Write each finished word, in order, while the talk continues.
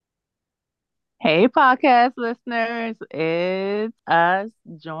Hey, podcast listeners, it's us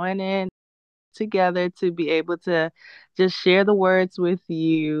joining together to be able to just share the words with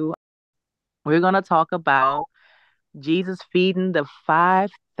you. We're going to talk about Jesus feeding the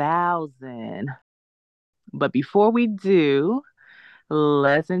 5,000. But before we do,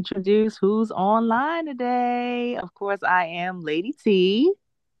 let's introduce who's online today. Of course, I am Lady T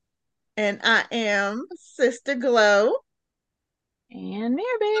And I am Sister Glow. and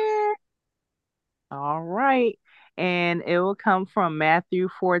Mare Bear. All right. And it will come from Matthew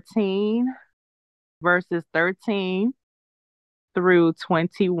 14, verses 13 through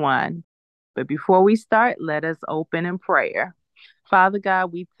 21. But before we start, let us open in prayer. Father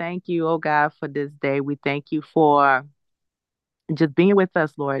God, we thank you, oh God, for this day. We thank you for just being with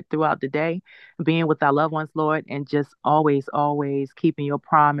us, Lord, throughout the day, being with our loved ones, Lord, and just always, always keeping your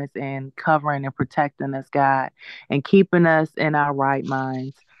promise and covering and protecting us, God, and keeping us in our right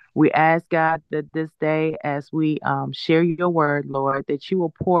minds. We ask, God, that this day, as we share your word, Lord, that you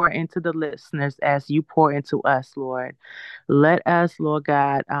will pour into the listeners as you pour into us, Lord. Let us, Lord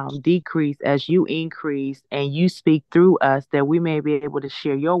God, decrease as you increase and you speak through us that we may be able to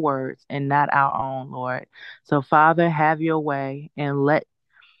share your words and not our own, Lord. So, Father, have your way and let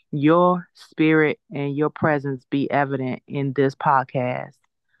your spirit and your presence be evident in this podcast.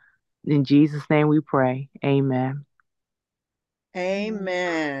 In Jesus' name we pray. Amen.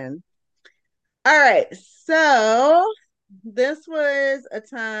 Amen. All right. So this was a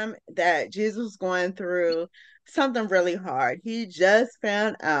time that Jesus was going through something really hard. He just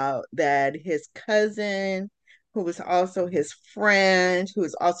found out that his cousin, who was also his friend, who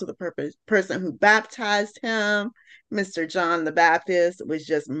was also the person who baptized him, Mr. John the Baptist, was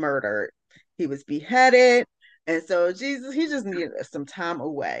just murdered. He was beheaded. And so Jesus, he just needed some time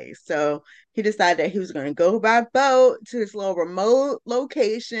away. So he decided that he was going to go by boat to this little remote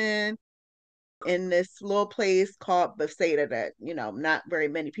location in this little place called Bethsaida that, not very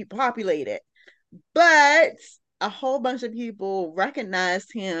many people populated. But a whole bunch of people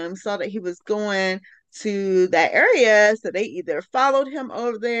recognized him, saw that he was going to that area. So they either followed him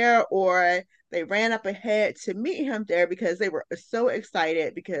over there or they ran up ahead to meet him there because they were so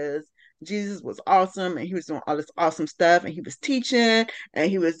excited because Jesus was awesome and he was doing all this awesome stuff and he was teaching and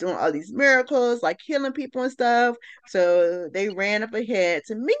he was doing all these miracles like healing people and stuff. So they ran up ahead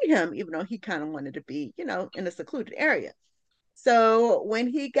to meet him, even though he kind of wanted to be, in a secluded area. So when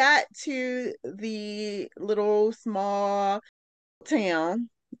he got to the little small town,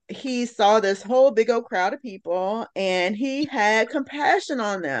 he saw this whole big old crowd of people and he had compassion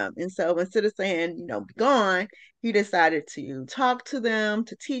on them. And so instead of saying, be gone, he decided to talk to them,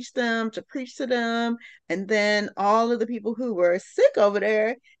 to teach them, to preach to them. And then all of the people who were sick over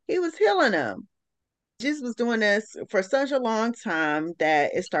there, he was healing them. Jesus was doing this for such a long time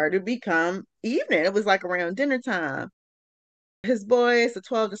that it started to become evening. It was like around dinner time. His boys, the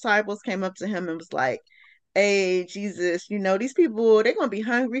 12 disciples, came up to him and was like, hey, Jesus, these people, they're going to be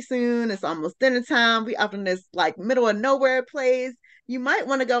hungry soon. It's almost dinner time. We up in this like middle of nowhere place. You might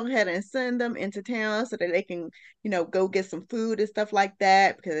want to go ahead and send them into town so that they can, go get some food and stuff like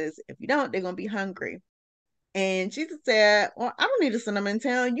that. Because if you don't, they're going to be hungry. And Jesus said, well, I don't need to send them in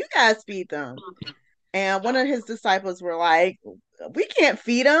town. You guys feed them. And one of his disciples were like, we can't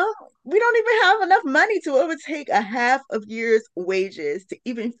feed them. We don't even have enough money to it would take a half of year's wages to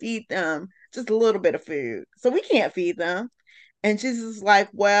even feed them just a little bit of food. So we can't feed them. And Jesus was like,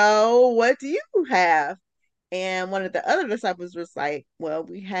 well, what do you have? And one of the other disciples was like, well,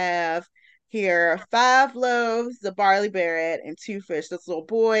 we have here 5 loaves of barley bread and 2 fish. This little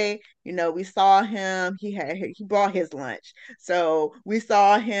boy, we saw him. He brought his lunch. So we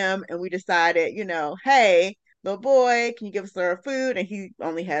saw him and we decided, hey, little boy, can you give us our food? And he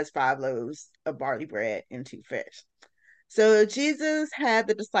only has 5 loaves of barley bread and 2 fish. So Jesus had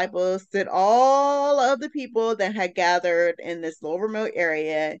the disciples sit all of the people that had gathered in this little remote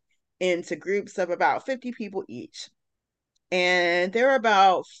area into groups of about 50 people each. And there were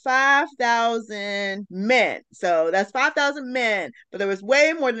about 5,000 men. So that's 5,000 men, but there was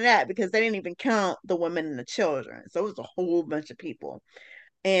way more than that because they didn't even count the women and the children. So it was a whole bunch of people.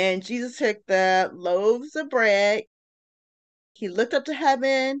 And Jesus took the loaves of bread, he looked up to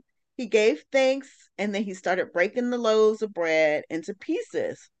heaven, he gave thanks, and then he started breaking the loaves of bread into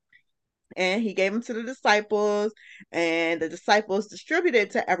pieces. And he gave them to the disciples, and the disciples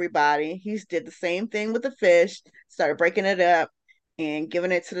distributed to everybody. He did the same thing with the fish, started breaking it up and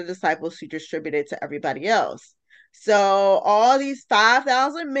giving it to the disciples who distributed to everybody else. So all these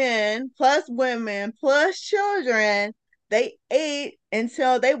 5,000 men plus women plus children, they ate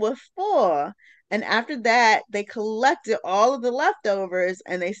until they were full. And after that, they collected all of the leftovers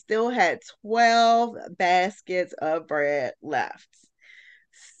and they still had 12 baskets of bread left.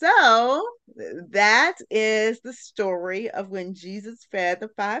 So that is the story of when Jesus fed the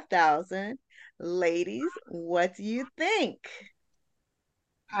 5,000. Ladies, what do you think?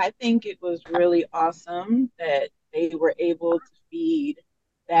 I think it was really awesome that they were able to feed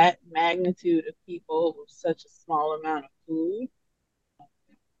that magnitude of people with such a small amount of food,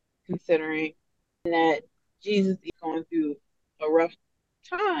 considering that Jesus is going through a rough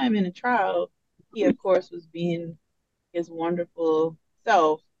time in a trial. He, of course, was being his wonderful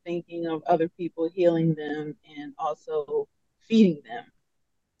self, thinking of other people, healing them, and also feeding them.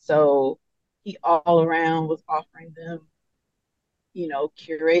 So he all around was offering them,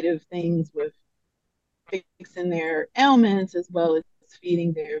 curative things with fixing their ailments as well as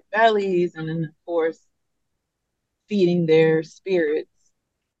feeding their bellies and then of course feeding their spirits.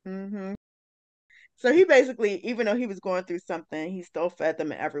 Mm-hmm. So he basically, even though he was going through something, he still fed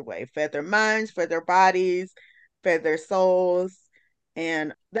them in every way, fed their minds, fed their bodies, fed their souls.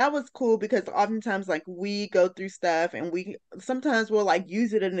 And that was cool because oftentimes, like, we go through stuff and we sometimes we'll like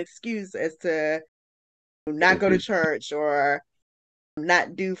use it as an excuse as to not go to church or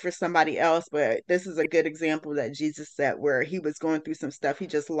not do for somebody else. But this is a good example that Jesus set where he was going through some stuff. He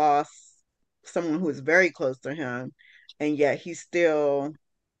just lost someone who was very close to him, and yet he still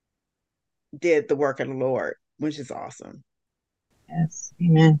did the work of the Lord, which is awesome. Yes,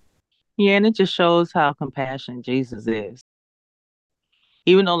 amen. Yeah, and it just shows how compassionate Jesus is.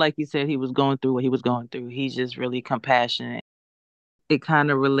 Even though, like you said, he was going through what he was going through, he's just really compassionate. It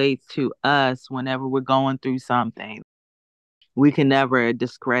kind of relates to us whenever we're going through something. We can never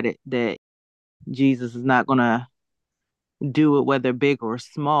discredit that Jesus is not going to do it, whether big or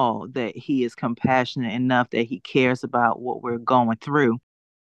small, that he is compassionate enough that he cares about what we're going through.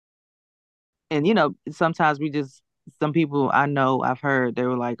 And sometimes some people I know I've heard they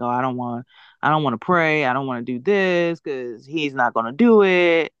were like, "Oh, I don't want to pray. I don't want to do this because he's not going to do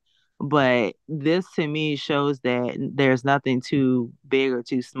it." But this to me shows that there's nothing too big or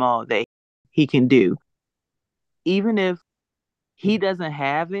too small that he can do. Even if he doesn't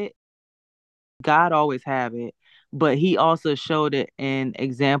have it, God always have it. But he also showed it an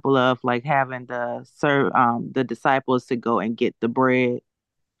example of like having the disciples to go and get the bread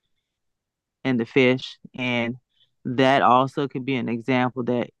and the fish. And that also could be an example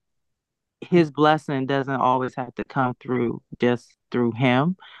that his blessing doesn't always have to come through just through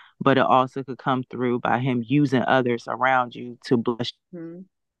him, but it also could come through by him using others around you to bless. Mm-hmm.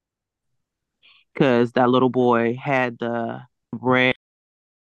 Because that little boy had the bread.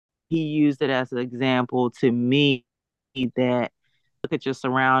 He used it as an example to me that look at your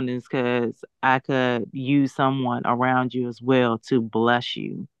surroundings because I could use someone around you as well to bless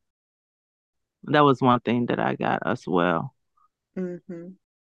you. That was one thing that I got as well. Mm-hmm.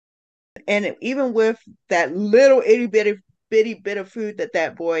 And even with that little itty bitty bit of food that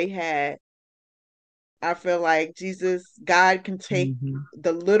that boy had, I feel like God can take Hmm.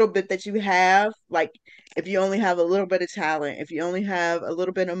 the little bit that you have, like if you only have a little bit of talent, if you only have a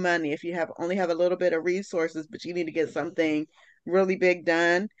little bit of money, if you have only have a little bit of resources, but you need to get something really big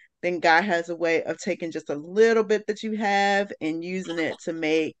done, then God has a way of taking just a little bit that you have and using it to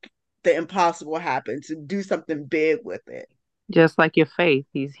make the impossible happen, to do something big with it. Just like your faith,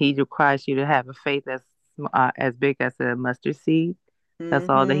 he requires you to have a faith that's as big as a mustard seed. That's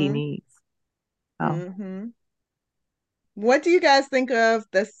all that he Mm-hmm. needs. Oh, Mm-hmm. What do you guys think of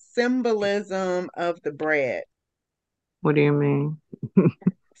the symbolism of the bread? what do you mean?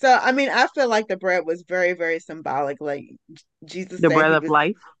 So, I mean, I feel like the bread was very, very symbolic. Like Jesus The said bread of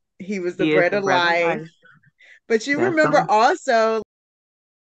life. he was the He is bread the of bread of life. life. But you That's remember all. also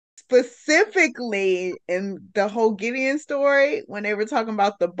specifically in the whole Gideon story when they were talking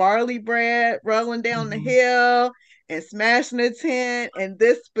about the barley bread rolling down the Hmm. hill and smashing the tent, and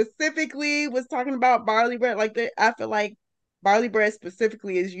this specifically was talking about barley bread. I feel like barley bread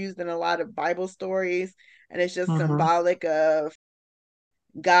specifically is used in a lot of Bible stories, and it's just Hmm. symbolic of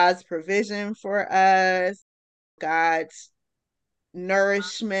God's provision for us, God's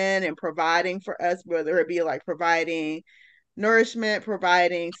nourishment and providing for us, whether it be like providing nourishment,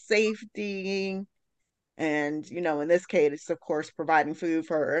 providing safety, and in this case, it's of course providing food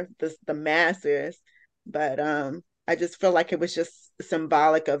for the masses. But I just feel like it was just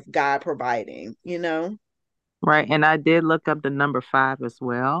symbolic of God providing. Right. And I did look up the number 5 as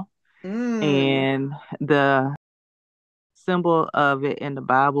well. Mm. And the symbol of it in the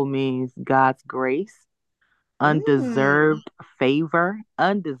Bible means God's grace, Mm. undeserved favor,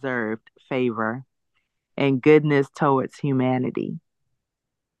 and goodness towards humanity.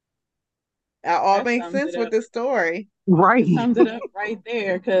 That all That makes sums sense it with up. this story. Right. It sums it up right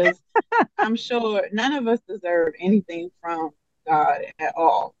there because I'm sure none of us deserve anything from God at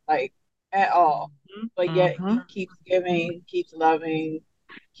all, like at all. But yet Mm-hmm. He keeps giving, keeps loving,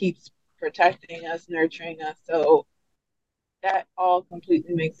 keeps protecting us, nurturing us. So that all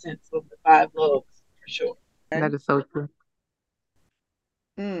completely makes sense with the five loaves for sure. That is so true.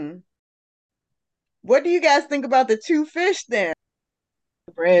 Mm. What do you guys think about the two fish then?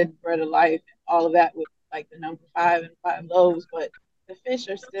 Bread of life, all of that with like the number five and five loaves, but the fish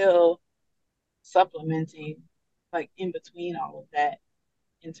are still supplementing, like in between all of that,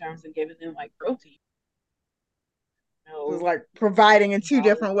 in terms of giving them like protein. It was No, like providing in two symbolic.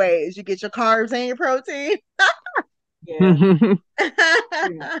 different ways. You get your carbs and your protein. Yeah,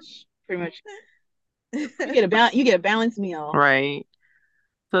 pretty much. You get a balanced meal. Right.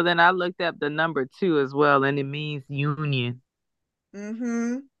 So then I looked up the number two as well, and it means union.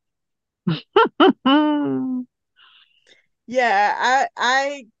 Mm-hmm. Right. Yeah,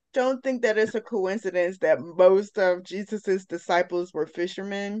 I don't think that it's a coincidence that most of Jesus's disciples were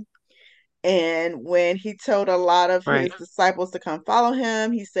fishermen. And when he told a lot of his disciples to come follow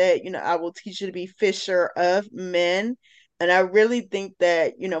him, he said, I will teach you to be fisher of men. And I really think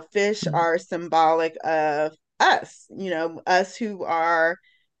that, fish are symbolic of us, us who are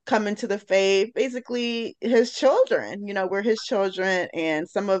coming to the faith, basically his children. We're his children, and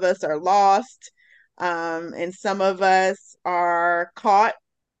some of us are lost, and some of us are caught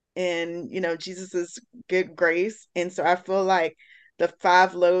in Jesus's good grace. And so I feel like the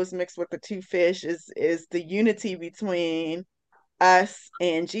five loaves mixed with the two fish is the unity between us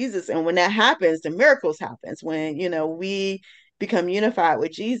and Jesus. And when that happens, the miracles happens. When we become unified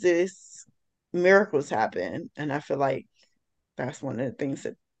with Jesus, miracles happen. And I feel like that's one of the things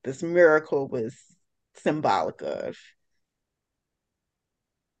that this miracle was symbolic of.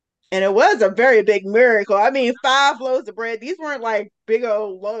 And it was a very big miracle. I mean, 5 loaves of bread. These weren't like big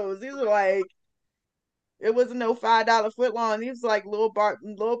old loaves. These were like, it wasn't no $5 foot long. These were like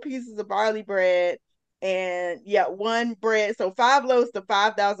little pieces of barley bread. And yeah, one bread. So 5 loaves to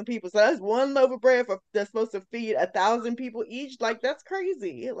 5,000 people. So that's one loaf of bread that's supposed to feed 1,000 people each. Like, that's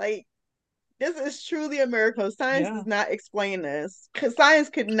crazy. Like, this is truly a miracle. Science Yeah. does not explain this. Because science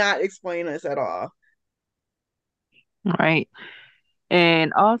could not explain this at all.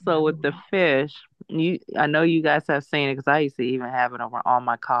 And also with the fish, I know you guys have seen it because I used to even have it on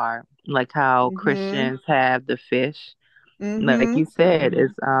my car, like how Mm-hmm. Christians have the fish. Like Mm-hmm. you said,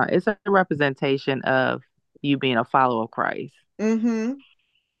 it's a representation of you being a follower of Christ Mm-hmm.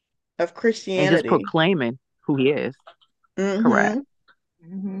 Of and just Christianity. proclaiming who he is. Correct.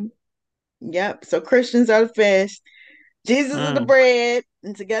 Mm-hmm. Mm-hmm. Yep. So Christians are the fish. Jesus is the Mm. bread,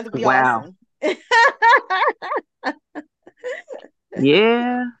 and together we Wow. awesome.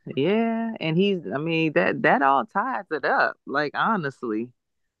 Yeah, yeah. And I mean, that all ties it up. Like honestly.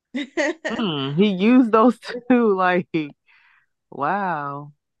 He used those two, like,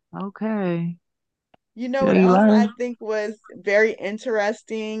 wow. Okay. You know Yeah, what you else I learn. think was very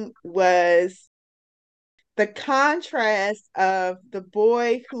interesting was the contrast of the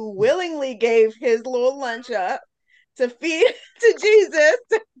boy who willingly gave his little lunch up to feed to Jesus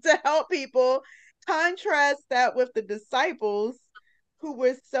to help people. Contrast that with the disciples who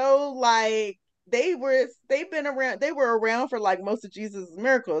were so like they were around for like most of Jesus'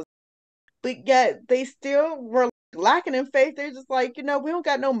 miracles, but yet they still were lacking in faith. They're just like, we don't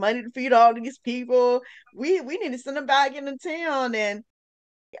got no money to feed all these people. We need to send them back into town. And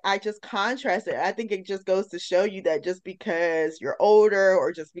I just contrast it. I think it just goes to show you that just because you're older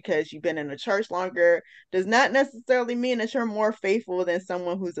or just because you've been in the church longer does not necessarily mean that you're more faithful than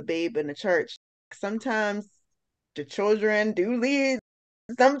someone who's a babe in the church. Sometimes the children do lead.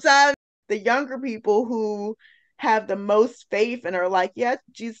 Sometimes the younger people who have the most faith and are like, yeah,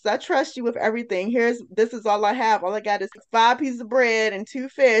 Jesus, I trust you with everything. This is all I have. All I got is 5 pieces of bread and 2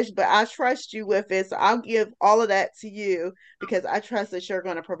 fish, but I trust you with it. So I'll give all of that to you because I trust that you're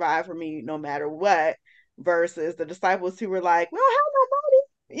going to provide for me no matter what. Versus the disciples who were like, we don't have no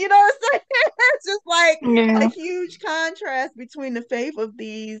money. You know what I'm saying? It's just like a Yeah. huge contrast between the faith of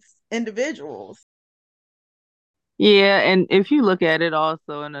these individuals. Yeah, and if you look at it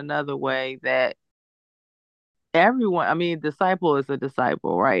also in another way, that everyone, I mean, disciple is a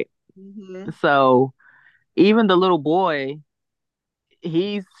disciple, right? Mm-hmm. So even the little boy,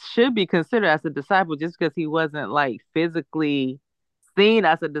 he should be considered as a disciple just because he wasn't like physically seen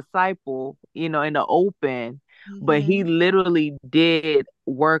as a disciple, in the open, but he Mm-hmm. literally did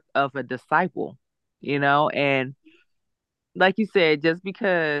work of a disciple, and like you said, just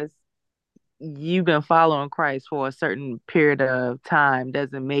because you've been following Christ for a certain period of time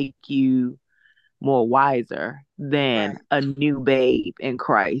doesn't make you more wiser than Right. a new babe in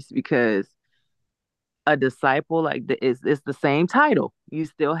Christ, because a disciple, like, it's the same title. You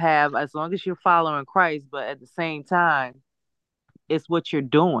still have, as long as you're following Christ, but at the same time, it's what you're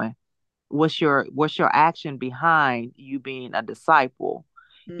doing. What's your action behind you being a disciple?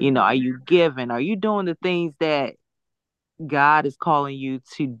 Are Mm-hmm. you giving? Are you doing the things that God is calling you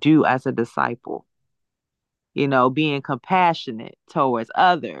to do as a disciple? Being compassionate towards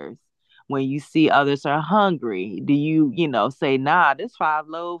others. When you see others are hungry, do you say, nah, this 5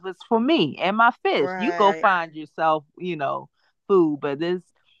 loaves is for me and my fish. You go Right. find yourself, food. But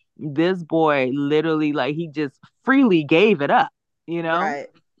this boy literally, like, he just freely gave it up, you know? Right.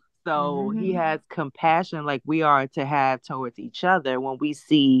 So he Mm-hmm. has compassion like we are to have towards each other when we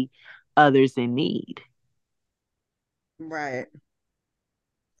see others in need. Right.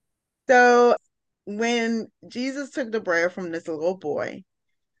 So when Jesus took the bread from this little boy,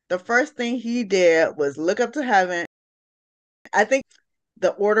 the first thing he did was look up to heaven. I think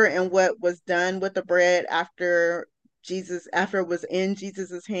the order and what was done with the bread after it was in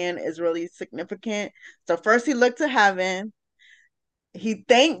Jesus's hand is really significant. So first he looked to heaven, he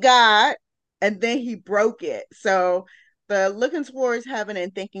thanked God, and then he broke it. So the looking towards heaven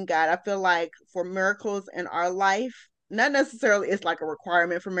and thanking God, I feel like for miracles in our life, not necessarily it's like a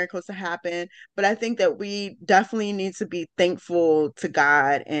requirement for miracles to happen, but I think that we definitely need to be thankful to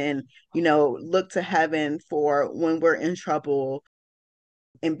God and, look to heaven for when we're in trouble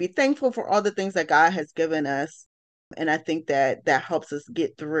and be thankful for all the things that God has given us. And I think that that helps us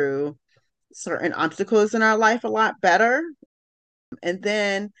get through certain obstacles in our life a lot better. And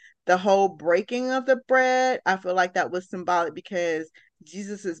then the whole breaking of the bread, I feel like that was symbolic because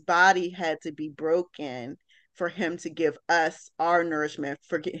Jesus's body had to be broken for him to give us our nourishment,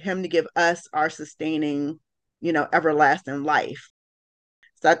 for him to give us our sustaining, everlasting life.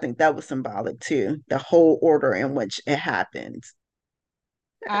 So I think that was symbolic too, the whole order in which it happened.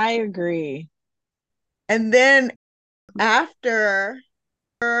 I agree. And then after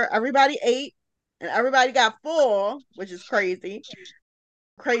everybody ate and everybody got full, which is crazy,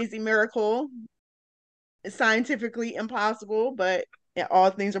 crazy miracle. It's scientifically impossible, but all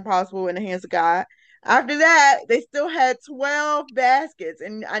things are possible in the hands of God. After that, they still had 12 baskets.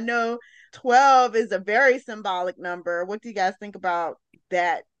 And I know 12 is a very symbolic number. What do you guys think about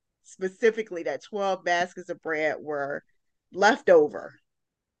that specifically? That 12 baskets of bread were left over.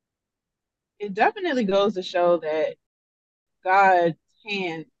 It definitely goes to show that God's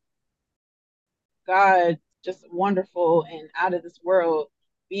hand, God just wonderful and out of this world,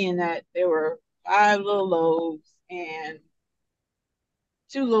 being that there were 5 little loaves and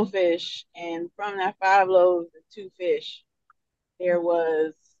 2 little fish, and from that 5 loaves and 2 fish, there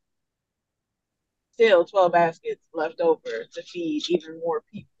was still 12 baskets left over to feed even more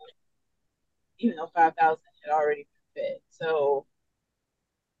people, even though 5,000 had already been fed. So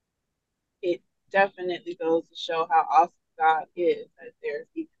it definitely goes to show how awesome God is, that there's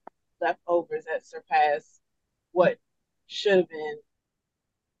even leftovers that surpass what should have been.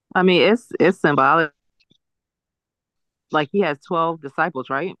 I mean, it's symbolic. Like, he has 12 disciples,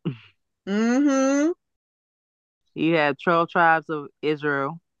 right? Mm-hmm. He had 12 tribes of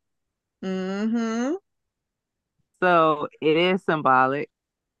Israel. Mm-hmm. So it is symbolic.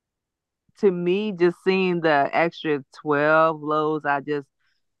 To me, just seeing the extra 12 loaves,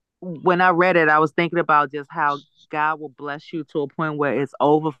 when I read it, I was thinking about just how God will bless you to a point where it's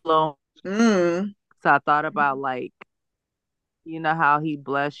overflow. Mm. So I thought about, like, how he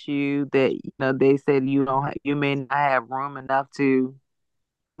bless you, that, they said you may not have room enough to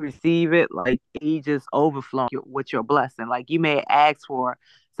receive it. Like, he just overflowing with your blessing. Like, you may ask for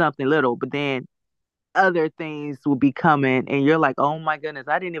something little, but then other things will be coming and you're like, oh my goodness,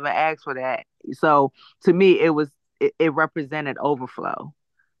 I didn't even ask for that. So to me, it represented overflow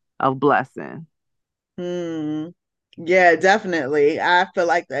of blessing. Mm. Yeah, definitely. I feel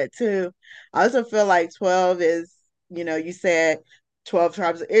like that too. I also feel like 12 is, you said 12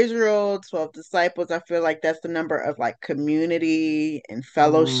 tribes of Israel, 12 disciples. I feel like that's the number of like community and Mm.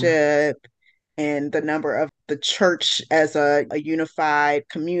 fellowship and the number of the church as a unified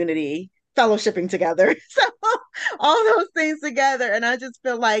community fellowshipping together. So all those things together. And I just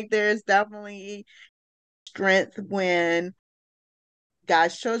feel like there's definitely strength when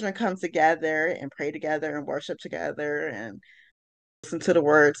God's children come together and pray together and worship together and listen to the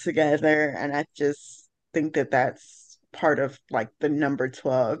words together. And I just think that that's part of like the number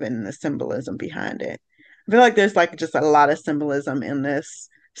 12 and the symbolism behind it. I feel like there's like just a lot of symbolism in this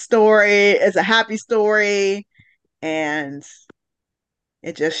story. It's a happy story and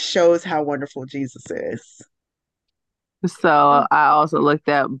it just shows how wonderful Jesus is. So I also looked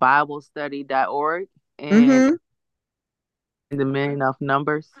at BibleStudy.org and Mm-hmm. the meaning of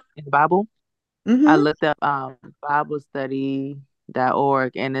numbers in the Bible. I Mm-hmm. looked up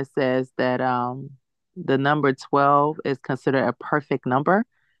BibleStudy.org and it says that the number 12 is considered a perfect number.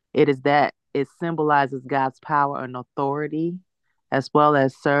 It is that it symbolizes God's power and authority, as well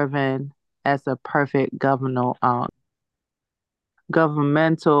as serving as a perfect governmental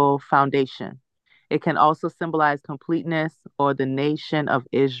foundation. It can also symbolize completeness or the nation of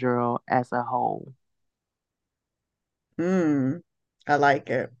Israel as a whole. Mm. I like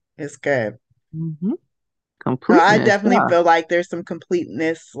it. It's good. Hmm. I Completeness, definitely yeah. feel like there's some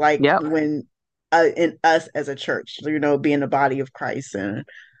completeness, like Yep. when in us as a church, being the body of Christ and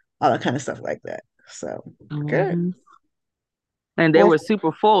all that kind of stuff like that. So good. Hmm. And they Well, were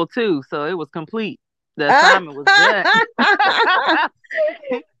super full too, so it was complete. The assignment was done.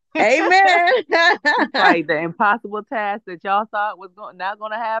 amen. Like the impossible task that y'all thought was not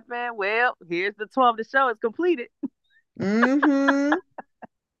going to happen. Well, here's the 12 to show it's completed. Mm-hmm.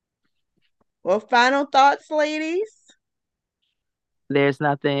 Well, final thoughts, ladies. There's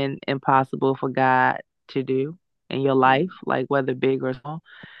nothing impossible for God to do in your life, like whether big or small.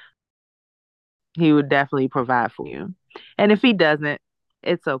 He would definitely provide for you. And if he doesn't,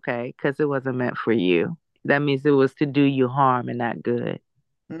 it's okay because it wasn't meant for you. That means it was to do you harm and not good.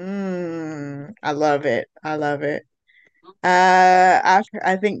 I love it. I love it.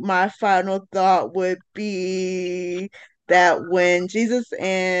 I think my final thought would be that when Jesus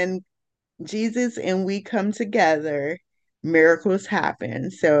and we come together, miracles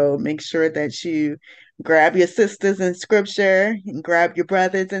happen. So make sure that you grab your sisters in scripture and grab your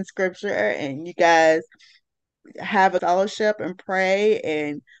brothers in scripture, and you guys have a fellowship and pray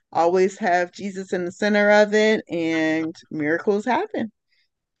and always have Jesus in the center of it, and miracles happen.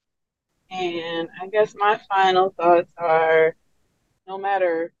 And I guess my final thoughts are no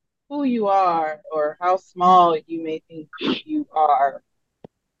matter who you are or how small you may think you are,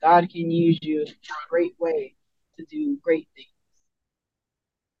 God can use you in a great way to do great things.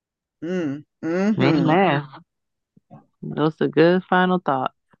 Mm-hmm. Amen. Those are good final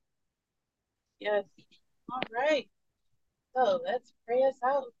thoughts. Yes. All right. So let's pray us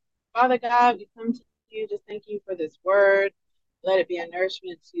out. Father God, we come to you just thank you for this word. Let it be a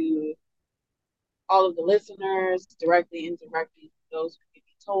nourishment to all of the listeners, directly, indirectly, those who may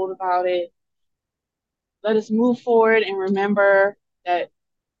be told about it. Let us move forward and remember that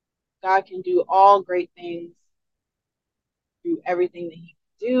God can do all great things through everything that He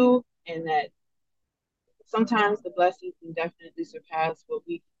can do, and that sometimes the blessings can definitely surpass what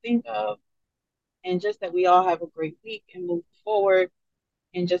we can think of. And just that we all have a great week and move forward.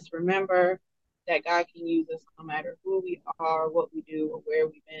 And just remember that God can use us no matter who we are, what we do, or where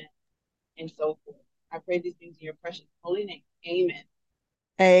we've been, and so forth. I pray these things in your precious holy name. Amen.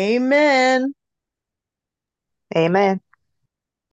 Amen. Amen.